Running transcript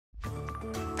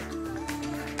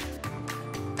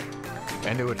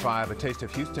And new at 5, a taste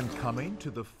of Houston coming to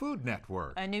the Food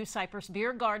Network. A new Cypress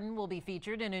beer garden will be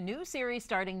featured in a new series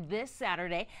starting this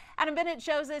Saturday. Adam Bennett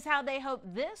shows us how they hope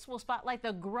this will spotlight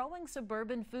the growing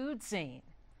suburban food scene.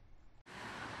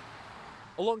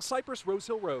 Along Cypress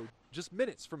Rosehill Road, just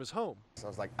minutes from his home. So I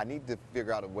was like, I need to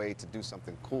figure out a way to do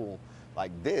something cool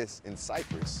like this in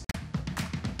Cypress.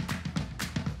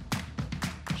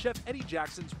 Chef Eddie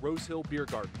Jackson's Rosehill Beer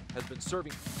Garden has been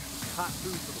serving hot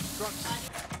food from its trucks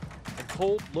and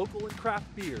cold, local and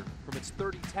craft beer from its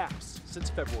 30 taps since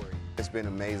February. It's been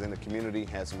amazing. The community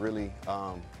has really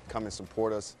come and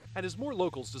support us. And as more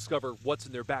locals discover what's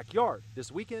in their backyard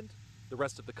this weekend, the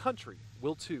rest of the country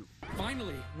will too.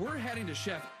 Finally, we're heading to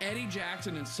Chef Eddie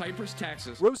Jackson in Cypress,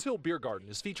 Texas. Rosehill Beer Garden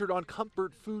is featured on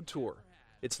Comfort Food Tour.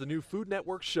 It's the new Food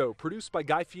Network show produced by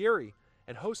Guy Fieri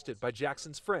and hosted by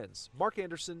Jackson's friends, Mark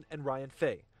Anderson and Ryan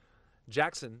Fay.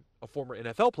 Jackson, a former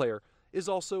NFL player, is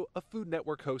also a Food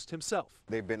Network host himself.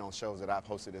 They've been on shows that I've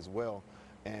hosted as well,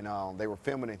 and they were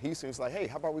filming in Houston. It's like, hey,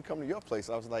 how about we come to your place?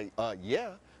 I was like,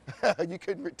 yeah. You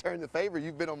couldn't return the favor.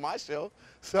 You've been on my show,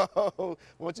 so why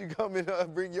don't you come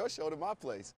and bring your show to my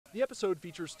place? The episode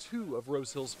features 2 of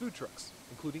Rosehill's food trucks,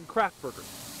 including Craft Burger,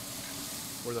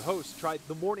 where the host tried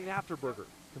the morning after burger,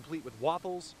 complete with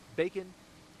waffles, bacon,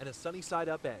 and a sunny side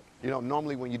up egg. You know,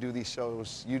 normally when you do these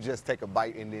shows, you just take a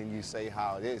bite and then you say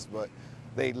how it is, but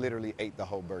they literally ate the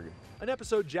whole burger. An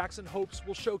episode Jackson hopes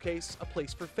will showcase a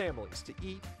place for families to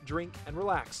eat, drink, and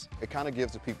relax. It kind of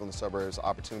gives the people in the suburbs the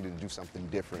opportunity to do something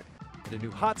different. And a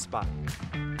new hotspot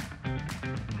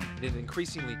in an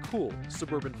increasingly cool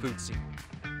suburban food scene.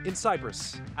 In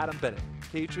Cypress, Adam Bennett,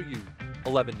 KHOU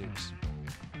 11 News.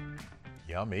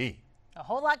 Yummy. A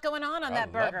whole lot going on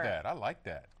that burger. I love that. I like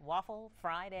that. Waffle,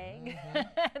 fried egg.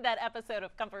 That episode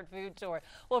of Comfort Food Tour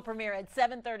will premiere at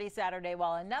 7:30 Saturday,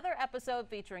 while another episode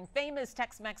featuring famous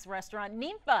Tex-Mex restaurant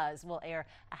Ninfa's will air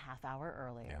a half hour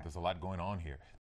earlier. Yeah, there's a lot going on here.